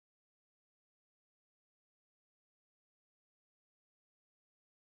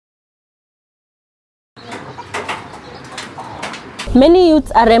Many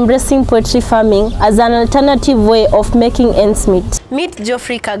youths are embracing poetry farming as an alternative way of making ends meet. Meet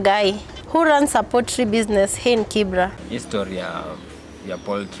Geoffery Kagai, who runs a poultry business here in Kibera. History ya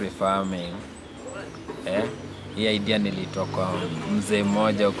poultry farming, hii idea nilitoka mzee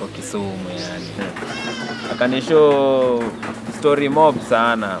mmoja huko Kisumu yani. Akanishow story mob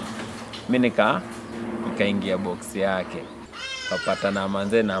sana. Mimi nikaingia box yake. Kapata na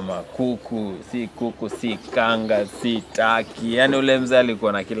manze na makuku, si kanga, si taki. Yani ule mzee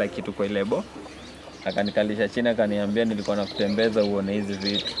alikuwa na kila kitu kwa ile bo. Akanikalisha chini akaniambia nilikuwa nakutembeza uone hizi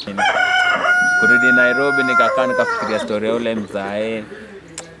vitu. Kurudi Nairobi nikakaa nikafikiria story ya ule mzee.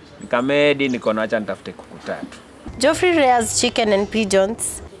 Nikamedi niko naacha nitafute kuku 3. Geoffery rears chicken and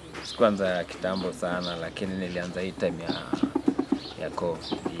pigeons. Sikuanza ya kitambo sana lakini nilianza hii time ya COVID.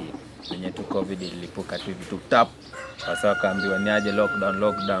 Yenye tu COVID ilipuka tu vitu tap. Sasa wakaambiwa niaje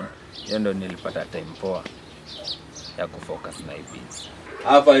lockdown. Hiyo ndio nilipata time poa ya kufocus na hii biz.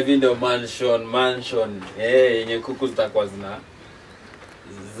 Hapa hivi ndio mansion yenye kuku zitakuwa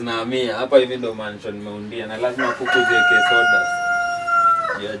zinahamia. Hapa hivi ndio mansion nimeundia na lazima kuku ziweke soda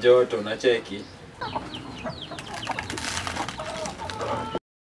ya joto unacheki.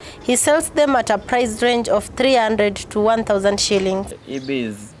 He sells them at a price range of 300 to 1000 shillings.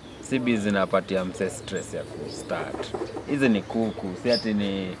 Si biz inapatia mse stress ya kustart. Hizi ni kuku, si ati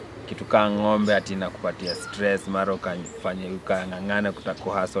ni kitu kama ng'ombe ati inakupatia stress mara ukafanye ukang'ang'ana kutako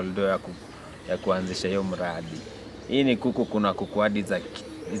hustle do ya kuanzisha hiyo mradi. Hii ni kuku, kuna kuku hadi za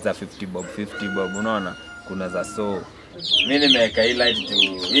 50 bob unaona, kuna za so. Mimi nimeweka hii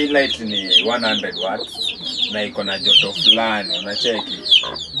light ni 100 watts na iko na joto fulani unacheki.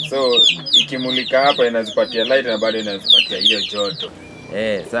 So ikimulika hapa inazipatia light na bado inazipatia hiyo joto.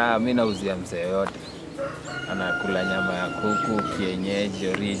 Saa mimi nauzia mse yote. Anakula nyama ya kuku, kienyeji,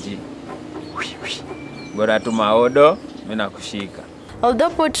 oriji. Bora tu maodo, mimi nakushika.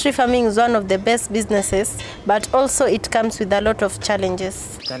 Although poultry farming is one of the best businesses, but also it comes with a lot of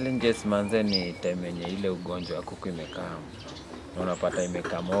challenges. Challenges manze ni time yenye ile ugonjwa wa kuku imekaa. Unapata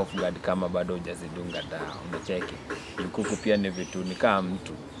imekaa off guard kama bado hujazidunga dawa. Umecheki. Kuku pia ni vitu ni kama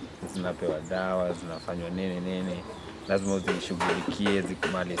mtu. Zinapewa dawa, zinafanywa nini. Lazima uzishughulikie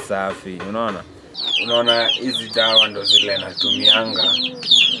zikumali safi. Unaona hizi dawa ndo zile natumianga.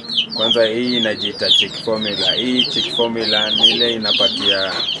 Kwanza hii inajiita chick formula. Hii chick formula ni ile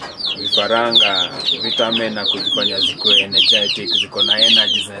inapatia vifaranga vitamin na kuzifanya zikuwe energetic, ziko na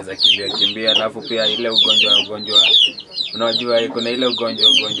energy, zinaweza kimbia. Alafu pia ile ugonjwa unajua kuna ile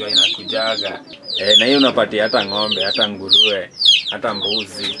ugonjwa inakujaga. Na hiyo unapatia hata ng'ombe, hata nguruwe, hata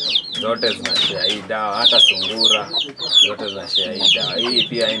mbuzi, zote zinashare hii dawa, hata sungura zote zinashare hii dawa. Hii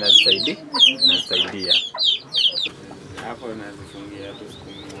pia inasaidia. Hapo nazifungia tu siku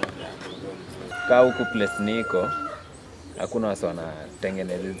moja. Kaa huku place niko hakuna watu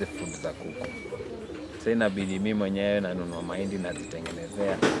wanatengeneza hizo food za kuku. Sasa inabidi mimi mwenyewe nanunua mahindi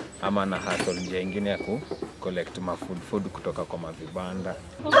nazitengenezea ama na hustle njia nyingine ya collect food kutoka kwa mavibanda.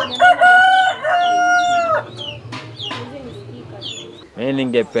 Mimi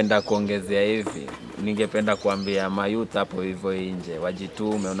ningependa kuongezea hivi. Ningependa kuambia mayouth hapo hivyo nje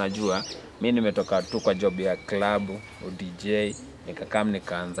wajitume. Unajua mimi nimetoka tu kwa job ya club DJ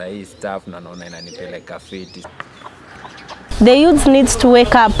nikaanza hii staff na naona inanipeleka fiti. The youth needs to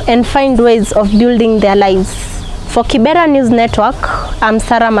wake up and find ways of building their lives. For Kibera News Network, I'm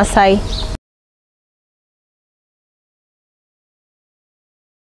Sarah Masai.